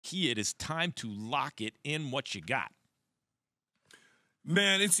Key, it is time to lock it in. What you got?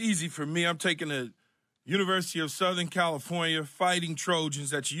 Man, it's easy for me. I'm taking the University of Southern California Fighting Trojans.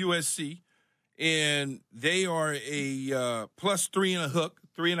 That's USC. And they are a +3 and a hook,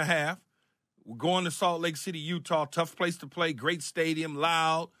 3.5. We're going to Salt Lake City, Utah. Tough place to play. Great stadium,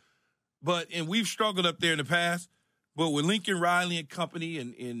 loud. And we've struggled up there in the past. But with Lincoln Riley and company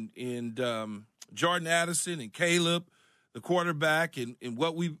and Jordan Addison and Caleb, the quarterback, and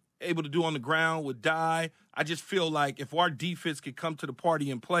what we're able to do on the ground with Dye, I just feel like if our defense could come to the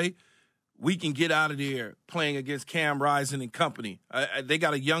party and play, we can get out of there playing against Cam Rising and company. They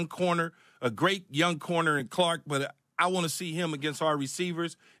got a young corner, a great young corner in Clark, but I want to see him against our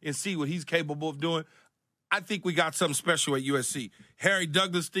receivers and see what he's capable of doing. I think we got something special at USC. Harry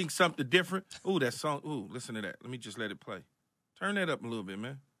Douglas thinks something different. Ooh, that song. Ooh, listen to that. Let me just let it play. Turn that up a little bit,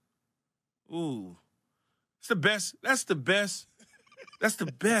 man. Ooh. It's the best. That's the best. That's the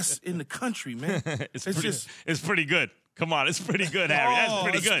best in the country, man. It's pretty good. Come on, it's pretty good, Harry. That's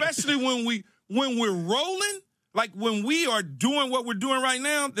pretty good. Especially when we're rolling, like when we are doing what we're doing right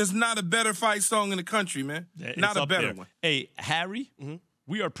now, there's not a better fight song in the country, man. Not a better one. Hey, Harry,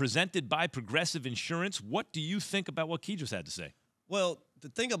 we are presented by Progressive Insurance. What do you think about what Key just had to say? Well, the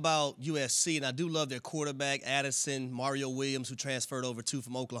thing about USC, and I do love their quarterback, Addison, Mario Williams, who transferred over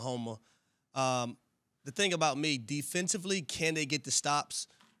from Oklahoma. The thing about me, defensively, can they get the stops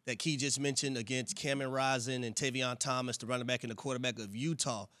that Key just mentioned against Cameron Rising and Tavion Thomas, the running back and the quarterback of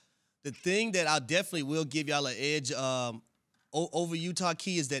Utah? The thing that I definitely will give y'all an edge over Utah,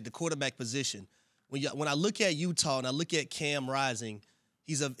 Key, is that the quarterback position. When I look at Utah and I look at Cam Rising,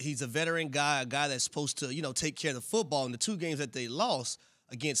 he's a veteran guy, a guy that's supposed to, take care of the football. In the 2 games that they lost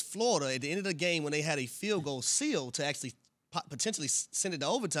against Florida, at the end of the game when they had a field goal sealed to actually potentially send it to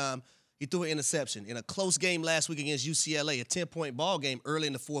overtime, he threw an interception. In a close game last week against UCLA, a 10-point ball game early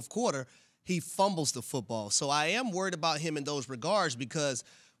in the fourth quarter, he fumbles the football. So I am worried about him in those regards because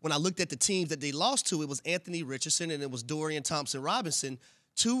when I looked at the teams that they lost to, it was Anthony Richardson and it was Dorian Thompson-Robinson,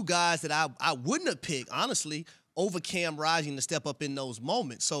 2 guys that I wouldn't have picked, honestly, over Cam Rising to step up in those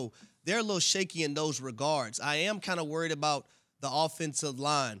moments. So they're a little shaky in those regards. I am kind of worried about the offensive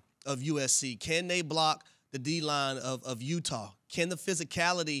line of USC. Can they block the D-line of Utah? Can the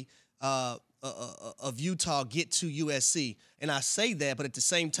physicality of Utah get to USC? And I say that, but at the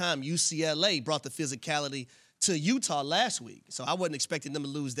same time, UCLA brought the philosophy to Utah last week. So I wasn't expecting them to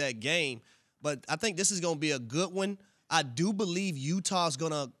lose that game. But I think this is going to be a good one. I do believe Utah's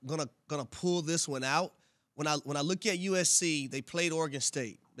gonna pull this one out. When I look at USC, they played Oregon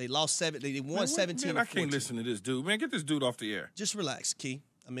State. They lost 7. They won 17. Man, I can't listen to this dude. Man, get this dude off the air. Just relax, Key.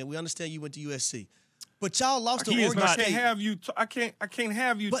 I mean, we understand you went to USC. But y'all lost to Oregon State. I can't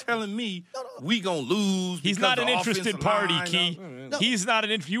have you telling me we gonna lose. He's not an interested party, Key. No. He's not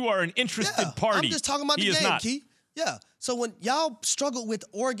an. You are an interested party. I'm just talking about the game, Key. Yeah. So when y'all struggled with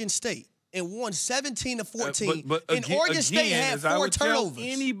Oregon State and won 17-14, and Oregon State had 4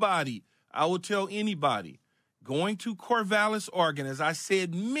 turnovers. I will tell anybody going to Corvallis, Oregon, as I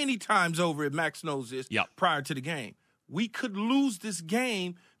said many times over at Max knows this prior to the game, we could lose this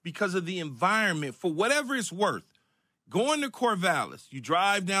game because of the environment, for whatever it's worth. Going to Corvallis, you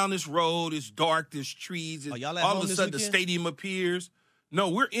drive down this road, it's dark, there's trees, and all of a sudden the stadium appears. No,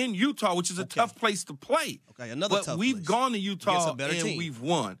 we're in Utah, which is a tough place to play. Okay, another tough place. But we've gone to Utah and team. We've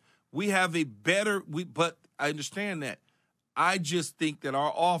won. We have a better, but I understand that. I just think that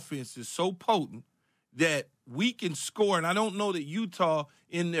our offense is so potent that we can score, and I don't know that Utah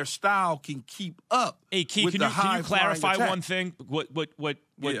in their style can keep up. Hey, Key, can you clarify one thing? What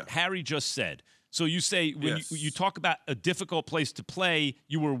Harry just said. So you say when you talk about a difficult place to play,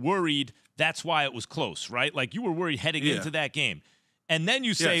 you were worried that's why it was close, right? Like you were worried heading into that game. And then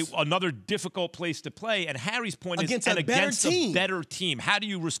you say another difficult place to play, and Harry's point is against a better team. How do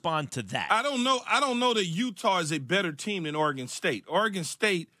you respond to that? I don't know that Utah is a better team than Oregon State. Oregon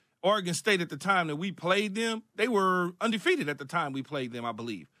State at the time that we played them, they were undefeated at the time we played them, I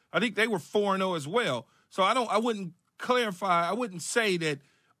believe. I think they were 4-0 as well. So I wouldn't say that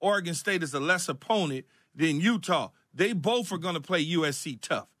Oregon State is a less opponent than Utah. They both are going to play USC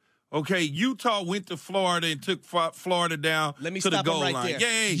tough. Okay, Utah went to Florida and took Florida down to the goal line. There.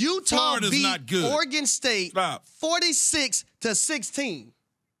 Yay, Utah Florida's not good. Oregon State 46-16.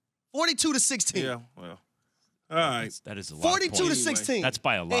 42-16. Yeah, well. All right. That is a lot. 42-16. That's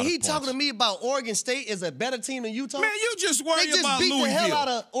by a lot. And he of talking to me about Oregon State is a better team than Utah. Man, you just worry about Louisville. They just beat the hell out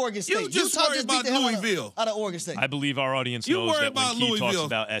of Oregon State. You just Utah worry just about beat the hell Louisville. out of Oregon State. I believe our audience You knows worry that about when Key Louisville. talks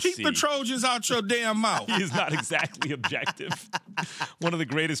about SC, Keep the Trojans out your damn mouth. he is not exactly objective. One of the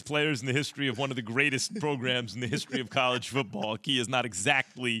greatest players in the history of one of the greatest programs in the history of college football. Key is not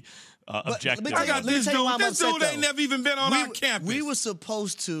exactly objective. I got this dude. This dude ain't never even been on our campus. We were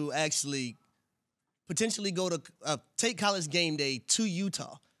supposed to actually potentially go to take College Game Day to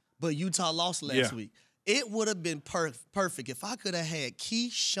Utah, but Utah lost last week. It would have been perfect if I could have had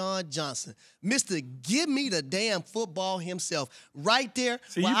Keyshawn Johnson, Mr. Give Me the Damn Football himself, right there.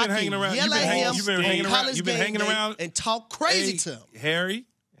 So you've been hanging around. You've been hanging around and talk crazy to him.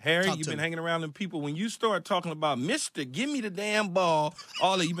 Harry, you've been hanging around them people. When you start talking about Mr. Give Me the Damn Ball,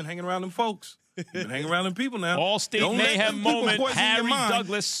 all that, you've been hanging around them folks. You've been hanging around them people now. All-State Mayhem moment, Harry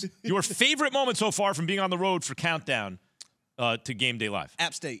Douglas. Your favorite moment so far from being on the road for Countdown to Game Day Live?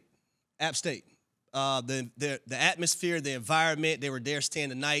 App State. The atmosphere, the environment. They were there staying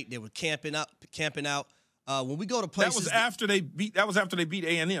the night. They were camping out. When we go to places, that was after they beat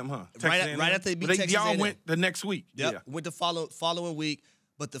A&M, huh? Right after they beat Texas A&M. Y'all went the next week. Yep. Yeah. Went the following week.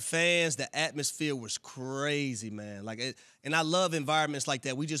 But the fans, the atmosphere was crazy, man. And I love environments like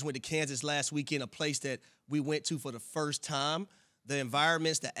that. We just went to Kansas last weekend, a place that we went to for the first time. The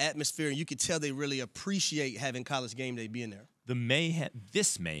environments, the atmosphere, and you could tell they really appreciate having College Game Day being there.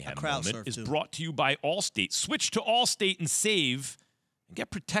 This mayhem moment is brought to you by Allstate. Switch to Allstate and save and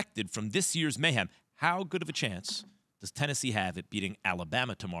get protected from this year's mayhem. How good of a chance does Tennessee have at beating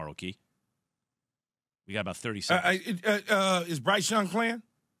Alabama tomorrow, Key? We got about 30 seconds. Is Bryce Young playing?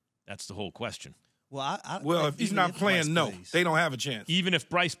 That's the whole question. Well, if he's not playing, no. They don't have a chance. Even if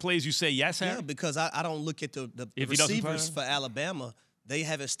Bryce plays, you say yes, Harry? Yeah, because I don't look at the receivers for Alabama. They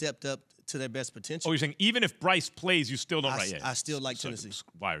haven't stepped up to their best potential. Oh, you're saying even if Bryce plays, you still don't? I still like Tennessee.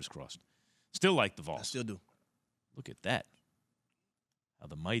 Wires crossed. Still like the Vols. I still do. Look at that. How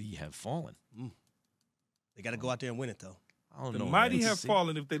the mighty have fallen. They got to go out there and win it, though. I don't know. The mighty have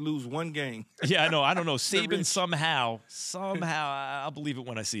fallen if they lose one game. Yeah, I know. I don't know. Saban somehow, I'll believe it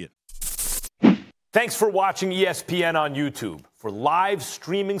when I see it. Thanks for watching ESPN on YouTube. For live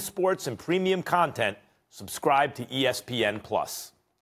streaming sports and premium content, subscribe to ESPN+.